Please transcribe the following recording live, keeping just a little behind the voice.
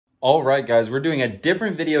All right, guys, we're doing a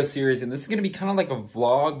different video series, and this is going to be kind of like a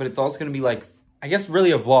vlog, but it's also going to be like, I guess,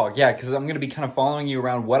 really a vlog. Yeah, because I'm going to be kind of following you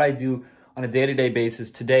around what I do on a day-to-day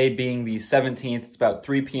basis. Today being the 17th, it's about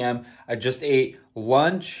 3 p.m. I just ate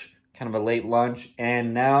lunch, kind of a late lunch,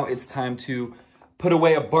 and now it's time to put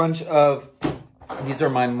away a bunch of, these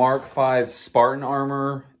are my Mark V Spartan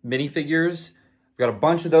Armor minifigures. I've got a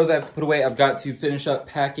bunch of those I have to put away. I've got to finish up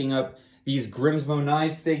packing up these Grimsmo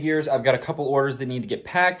knife figures. I've got a couple orders that need to get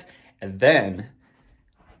packed, and then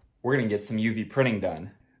we're gonna get some UV printing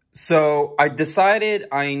done. So I decided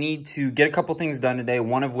I need to get a couple things done today,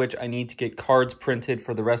 one of which I need to get cards printed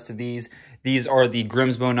for the rest of these. These are the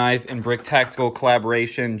Grimsmo knife and BrickTactical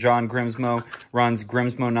collaboration. John Grimsmo runs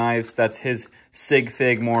Grimsmo knives. That's his sig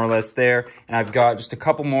fig more or less there. And I've got just a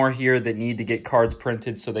couple more here that need to get cards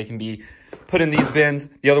printed so they can be put in these bins.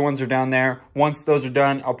 The other ones are down there. Once those are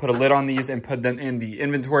done, I'll put a lid on these and put them in the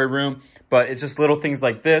inventory room. But it's just little things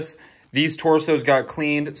like this. These torsos got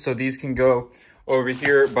cleaned, so these can go over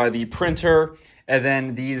here by the printer. And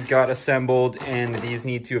then these got assembled, and these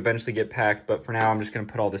need to eventually get packed. But for now, I'm just going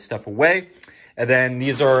to put all this stuff away. And then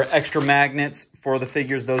these are extra magnets for the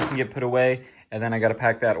figures. Those can get put away. And then I got to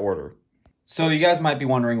pack that order. So you guys might be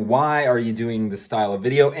wondering, why are you doing this style of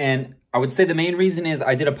video? And I would say the main reason is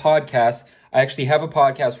I did a podcast. I actually have a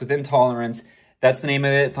podcast with Intolerance. That's the name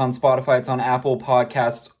of it. It's on Spotify. It's on Apple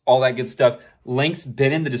Podcasts, all that good stuff. Link's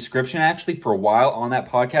been in the description actually for a while on that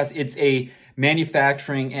podcast. It's a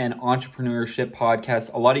manufacturing and entrepreneurship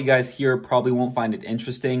podcast. A lot of you guys here probably won't find it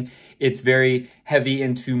interesting. It's very heavy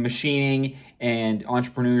into machining and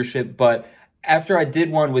entrepreneurship. But after I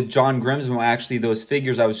did one with John Grimsmo, actually, those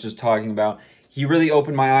figures I was just talking about, he really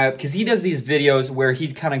opened my eye up because he does these videos where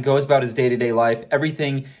he kind of goes about his day-to-day life,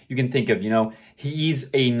 everything you can think of, you know. He's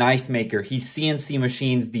a knife maker. He CNC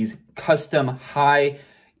machines these custom high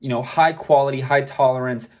quality, high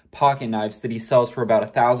tolerance pocket knives that he sells for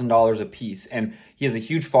about $1,000 a piece. And he has a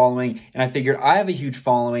huge following. And I figured I have a huge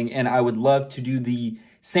following and I would love to do the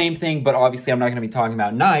same thing, but obviously I'm not going to be talking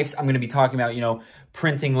about knives. I'm going to be talking about, you know,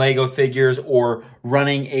 printing Lego figures or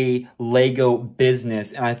running a Lego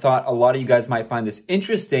business. And I thought a lot of you guys might find this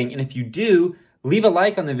interesting. And if you do, leave a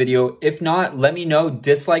like on the video. If not, let me know.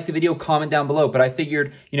 Dislike the video, comment down below. But I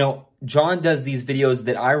figured, you know, John does these videos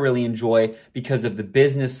that I really enjoy because of the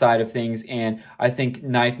business side of things. And I think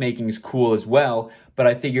knife making is cool as well. But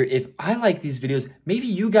I figured if I like these videos, maybe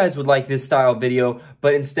you guys would like this style video.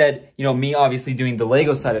 But instead, you know, me obviously doing the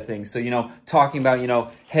Lego side of things. So, you know, talking about, you know,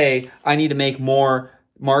 hey, I need to make more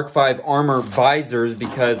Mark V armor visors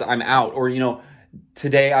because I'm out. Or, you know,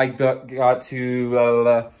 today I got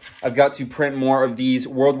to print more of these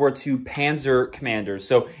World War II Panzer commanders.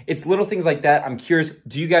 So it's little things like that. I'm curious,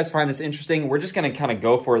 do you guys find this interesting? We're just going to kind of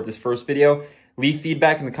go for it this first video. Leave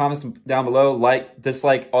feedback in the comments down below, like,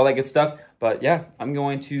 dislike, all that good stuff. But yeah, I'm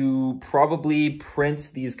going to probably print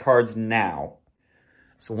these cards now.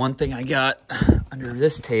 So one thing I got under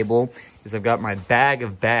this table is I've got my bag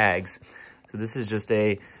of bags. So this is just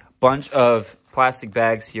a bunch of plastic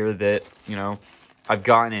bags here that, you know, I've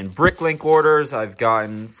gotten in BrickLink orders, I've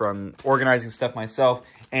gotten from organizing stuff myself,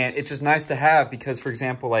 and it's just nice to have because, for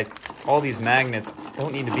example, like all these magnets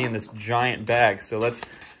don't need to be in this giant bag. So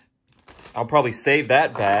I'll probably save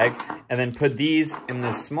that bag and then put these in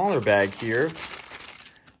this smaller bag here,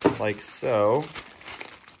 like so.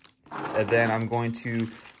 And then I'm going to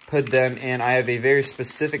put them in, I have a very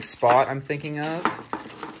specific spot I'm thinking of.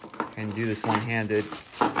 I can do this one-handed,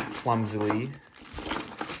 clumsily.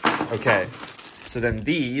 Okay. So then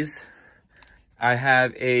these, I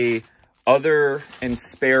have a other and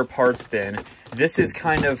spare parts bin. This is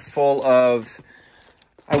kind of full of,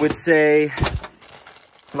 I would say,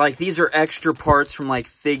 like these are extra parts from like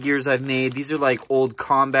figures I've made. These are like old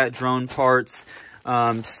combat drone parts,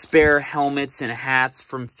 spare helmets and hats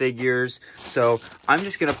from figures. So I'm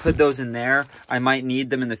just going to put those in there. I might need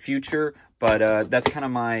them in the future, but that's kind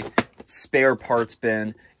of my spare parts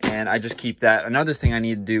bin. And I just keep that. Another thing I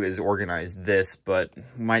need to do is organize this, but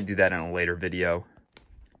we might do that in a later video.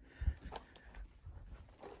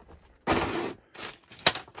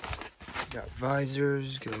 Got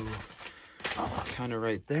visors, go kind of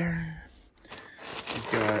right there.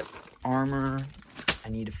 We've got armor. I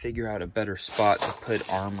need to figure out a better spot to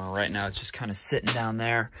put armor. Right now it's just kind of sitting down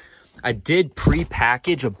there. I did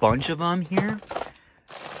pre-package a bunch of them here.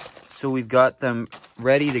 So we've got them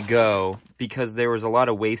ready to go because there was a lot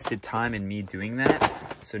of wasted time in me doing that.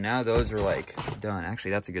 So now those are like done. Actually,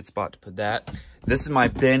 that's a good spot to put that. This is my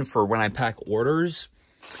bin for when I pack orders.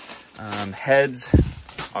 Heads,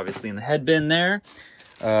 obviously in the head bin there.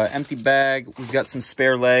 Empty bag. We've got some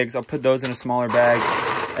spare legs. I'll put those in a smaller bag.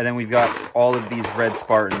 And then we've got all of these red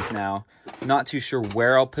Spartans now. Not too sure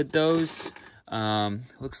where I'll put those.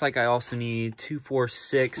 Looks like I also need 2, 4,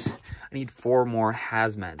 6. I need 4 more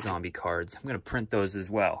hazmat zombie cards. I'm gonna print those as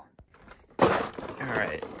well. All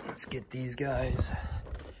right, let's get these guys.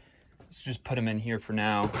 Let's just put them in here for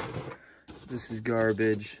now. This is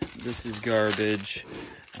garbage. This is garbage.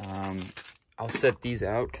 I'll set these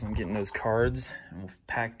out because I'm getting those cards. And we'll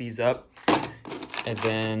pack these up. And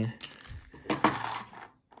then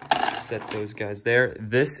set those guys there.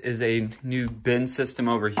 This is a new bin system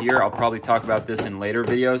over here. I'll probably talk about this in later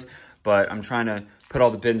videos, but I'm trying to put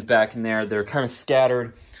all the bins back in there. They're kind of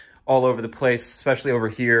scattered all over the place, especially over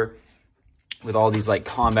here with all these like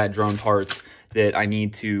combat drone parts that I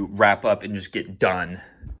need to wrap up and just get done.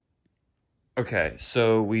 Okay,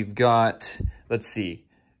 so we've got, let's see,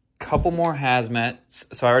 couple more hazmat.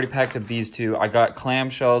 So I already packed up these 2. I got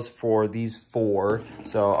clamshells for these 4,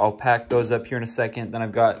 so I'll pack those up here in a second. Then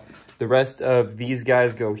I've got the rest of these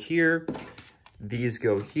guys go here, these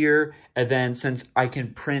go here, and then since I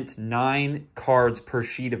can print 9 cards per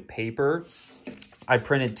sheet of paper, I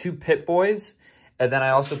printed 2 Pit Boys, and then I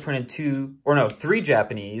also printed 3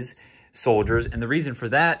 Japanese soldiers. And the reason for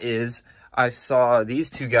that is I saw these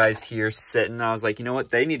 2 guys here sitting, and I was like, you know what,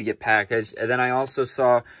 they need to get packaged. And then I also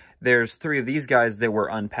saw there's 3 of these guys that were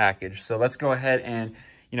unpackaged. So let's go ahead and,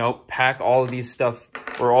 you know, pack all of these stuff,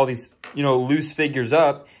 or all these, you know, loose figures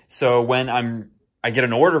up. So when I get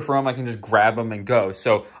an order from them, I can just grab them and go.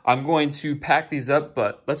 So I'm going to pack these up,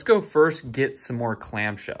 but let's go first get some more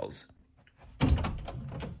clamshells.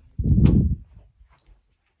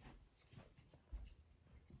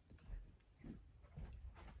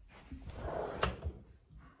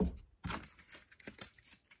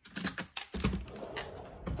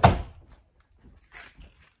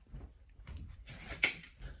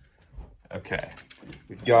 Okay,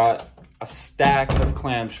 we've got a stack of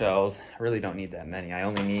clamshells. I really don't need that many. I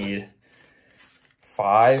only need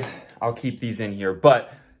 5. I'll keep these in here.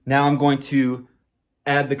 But now I'm going to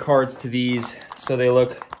add the cards to these so they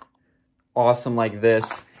look awesome like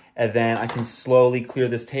this. And then I can slowly clear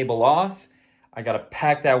this table off. I got to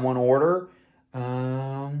pack that one order.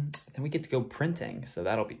 Then we get to go printing, so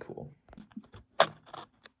that'll be cool.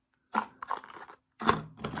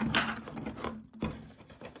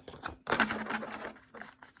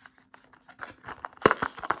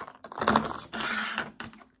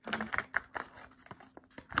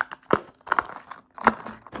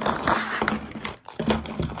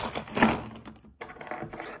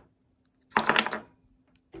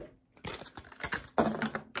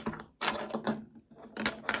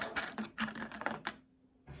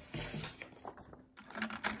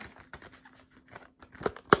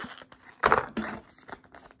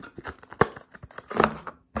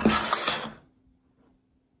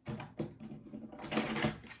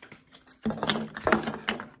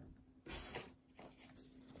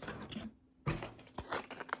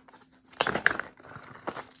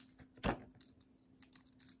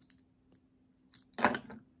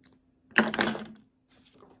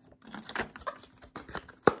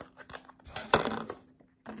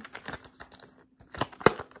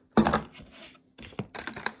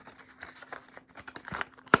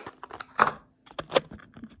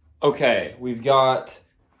 Okay, we've got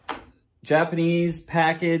Japanese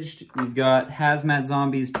packaged, we've got hazmat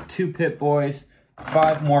zombies, 2 Pit Boys,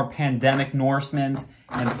 5 more pandemic Norsemen,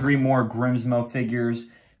 and 3 more Grimsmo figures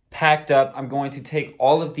packed up. I'm going to take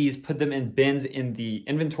all of these, put them in bins in the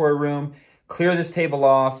inventory room, clear this table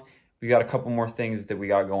off. We got a couple more things that we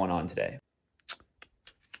got going on today.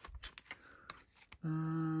 I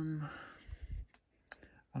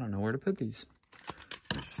don't know where to put these.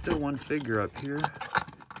 There's still one figure up here.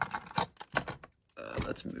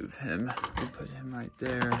 Let's move him. We'll put him right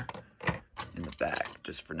there in the back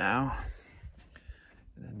just for now.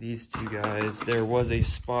 And then these 2 guys, there was a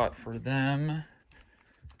spot for them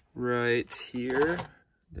right here.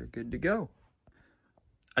 They're good to go.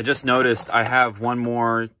 I just noticed I have one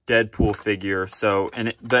more Deadpool figure. So,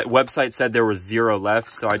 and the website said there was 0 left,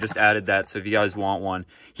 so I just added that. So if you guys want one,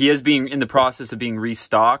 he is being in the process of being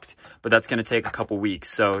restocked, but that's going to take a couple weeks.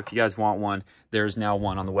 So if you guys want one, there's now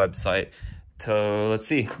one on the website. So let's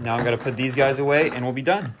see. Now I'm going to put these guys away and we'll be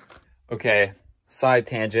done. Okay, side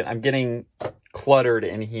tangent. I'm getting cluttered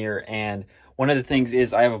in here, and one of the things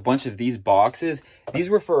is I have a bunch of these boxes. These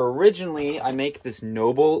were for originally, I make this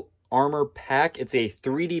Noble armor pack. It's a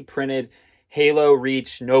 3D printed Halo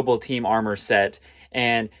Reach Noble Team armor set.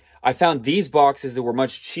 And I found these boxes that were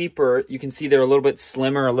much cheaper. You can see they're a little bit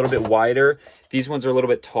slimmer, a little bit wider. These ones are a little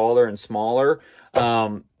bit taller and smaller.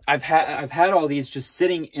 I've had all these just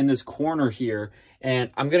sitting in this corner here, and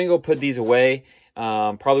I'm gonna go put these away.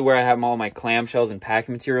 Probably where I have all my clamshells and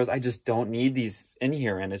packing materials. I just don't need these in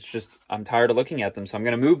here, and it's just, I'm tired of looking at them. So I'm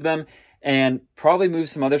going to move them and probably move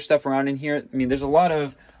some other stuff around in here. I mean, there's a lot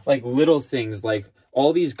of like little things, like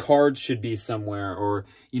all these cards should be somewhere, or,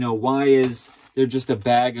 you know, why is there just a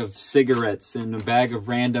bag of cigarettes and a bag of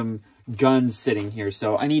random guns sitting here?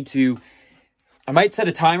 So I might set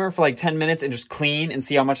a timer for like 10 minutes and just clean and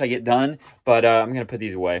see how much I get done. But I'm going to put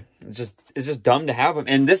these away. It's just dumb to have them.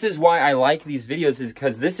 And this is why I like these videos, is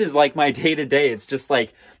because this is like my day-to-day. It's just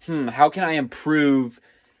like, how can I improve,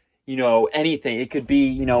 you know, anything? It could be,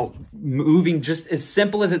 you know, moving, just as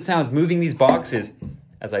simple as it sounds, moving these boxes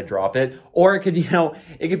as I drop it. Or it could, you know,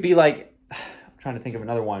 it could be like, I'm trying to think of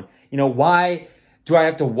another one. You know, why do I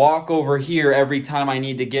have to walk over here every time I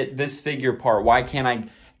need to get this figure part? Why can't I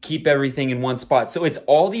keep everything in one spot? So it's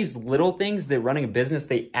all these little things that running a business,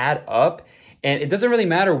 they add up. And it doesn't really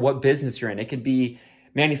matter what business you're in. It could be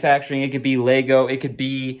manufacturing, it could be Lego, it could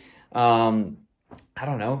be, I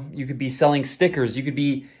don't know, you could be selling stickers, you could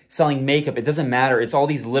be selling makeup. It doesn't matter. It's all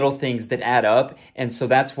these little things that add up. And so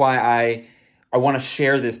that's why I want to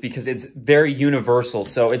share this, because it's very universal.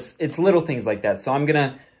 So it's little things like that. So I'm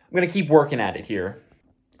gonna keep working at it here.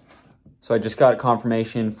 So I just got a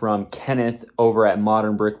confirmation from Kenneth over at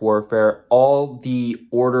Modern Brick Warfare. All the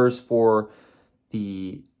orders for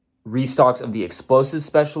the restocks of the explosive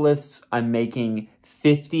specialists, I'm making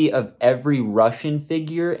 50 of every Russian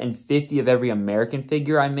figure and 50 of every American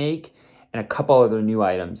figure I make, and a couple other new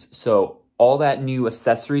items. So all that new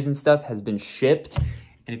accessories and stuff has been shipped.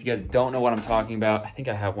 And if you guys don't know what I'm talking about, I think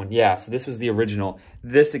I have one. Yeah, so this was the original.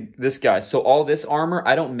 This guy. So all this armor,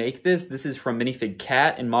 I don't make this. This is from Minifig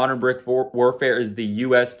Cat, and Modern Brick Warfare is the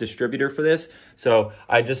US distributor for this. So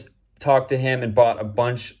I just talked to him and bought a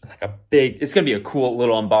bunch, like a big, it's going to be a cool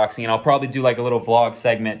little unboxing. And I'll probably do like a little vlog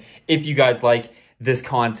segment if you guys like this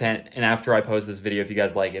content, and after I post this video if you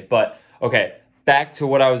guys like it. But okay, back to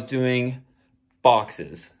what I was doing.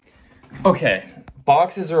 Boxes. Okay.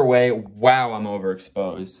 Boxes are away. Wow, I'm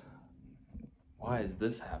overexposed. Why is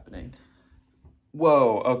this happening?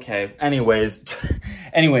 Whoa, okay. Anyways,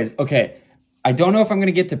 okay. I don't know if I'm going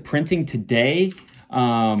to get to printing today,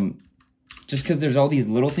 just because there's all these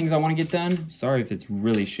little things I want to get done. Sorry if it's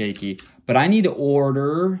really shaky, but I need to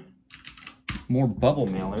order more bubble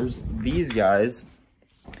mailers. These guys,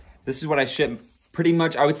 this is what I ship pretty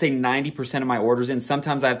much, I would say 90% of my orders in.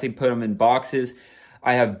 Sometimes I have to put them in boxes.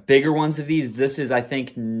 I have bigger ones of these. This is, I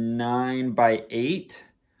think, 9x8,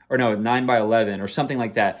 or no, 9x11, or something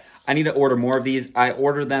like that. I need to order more of these. I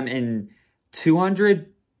order them in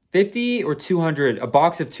 250 or 200, a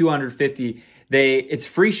box of 250. It's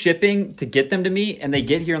free shipping to get them to me, and they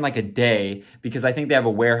get here in like a day, because I think they have a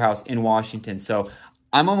warehouse in Washington. So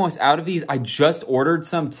I'm almost out of these. I just ordered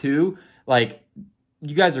some too. Like,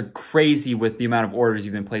 you guys are crazy with the amount of orders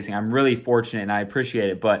you've been placing. I'm really fortunate and I appreciate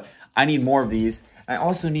it, but I need more of these. I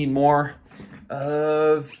also need more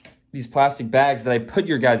of these plastic bags that I put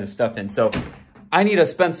your guys' stuff in. So I need to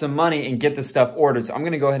spend some money and get this stuff ordered. So I'm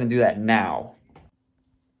going to go ahead and do that now.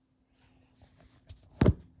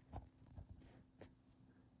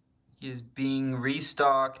 He is being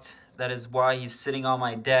restocked. That is why he's sitting on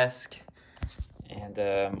my desk. And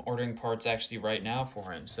I'm ordering parts actually right now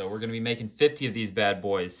for him. So we're going to be making 50 of these bad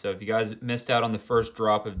boys. So if you guys missed out on the first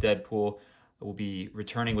drop of Deadpool, we'll be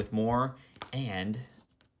returning with more. And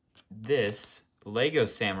this Lego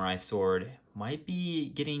Samurai sword might be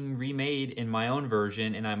getting remade in my own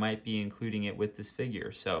version, and I might be including it with this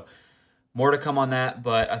figure. So more to come on that,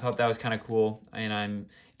 but I thought that was kind of cool. And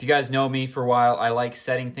if you guys know me for a while, I like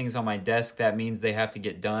setting things on my desk. That means they have to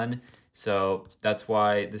get done. So that's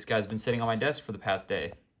why this guy's been sitting on my desk for the past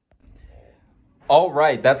day. All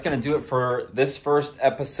right, that's going to do it for this first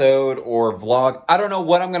episode or vlog. I don't know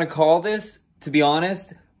what I'm going to call this, to be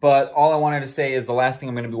honest, but all I wanted to say is the last thing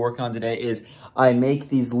I'm going to be working on today is I make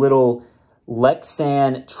these little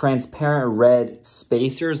Lexan transparent red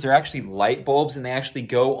spacers. They're actually light bulbs, and they actually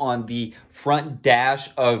go on the front dash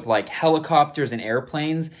of like helicopters and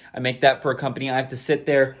airplanes. I make that for a company. I have to sit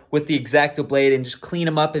there with the X-Acto blade and just clean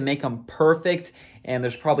them up and make them perfect. And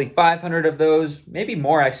there's probably 500 of those, maybe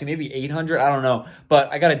more actually, maybe 800, I don't know.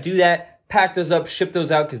 But I got to do that, pack those up, ship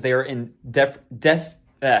those out, because they are in desperate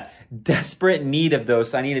need of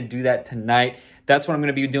those. So I need to do that tonight. That's what I'm going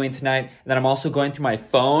to be doing tonight. And then I'm also going through my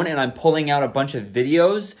phone and I'm pulling out a bunch of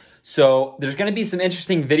videos. So there's going to be some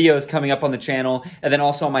interesting videos coming up on the channel. And then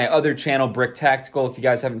also on my other channel, BrickTactical. If you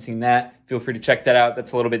guys haven't seen that, feel free to check that out.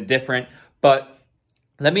 That's a little bit different. But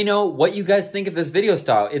let me know what you guys think of this video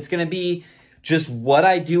style. It's going to be just what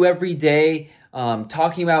I do every day.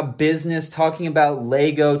 Talking about business, talking about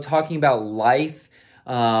Lego, talking about life.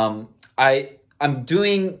 I'm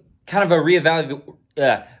doing kind of a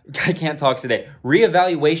I can't talk today.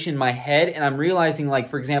 Reevaluation in my head, and I'm realizing, like,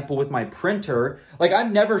 for example, with my printer, like,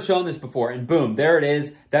 I've never shown this before, and boom, there it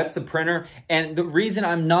is. That's the printer. And the reason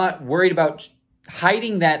I'm not worried about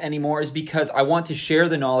hiding that anymore is because I want to share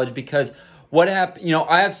the knowledge, because what happened, you know,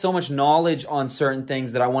 I have so much knowledge on certain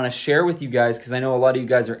things that I want to share with you guys, because I know a lot of you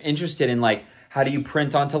guys are interested in, like, how do you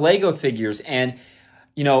print onto Lego figures? And,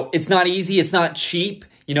 you know, it's not easy. It's not cheap.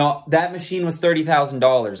 You know, that machine was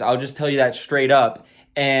 $30,000. I'll just tell you that straight up.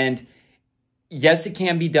 And yes, it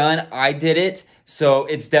can be done. I did it. So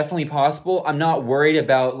it's definitely possible. I'm not worried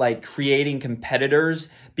about like creating competitors,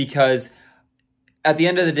 because at the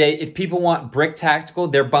end of the day, if people want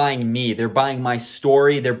BrickTactical, they're buying me. They're buying my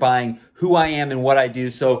story. They're buying who I am and what I do.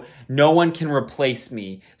 So no one can replace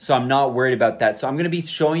me. So I'm not worried about that. So I'm going to be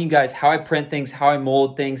showing you guys how I print things, how I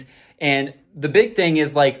mold things. And the big thing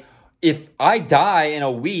is, like, if I die in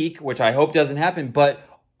a week, which I hope doesn't happen, but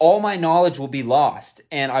all my knowledge will be lost.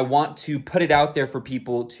 And I want to put it out there for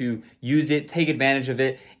people to use it, take advantage of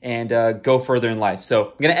it, and go further in life. So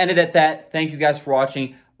I'm going to end it at that. Thank you guys for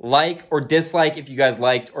watching. Like or dislike if you guys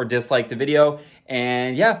liked or disliked the video.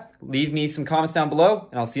 And yeah, leave me some comments down below,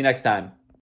 and I'll see you next time.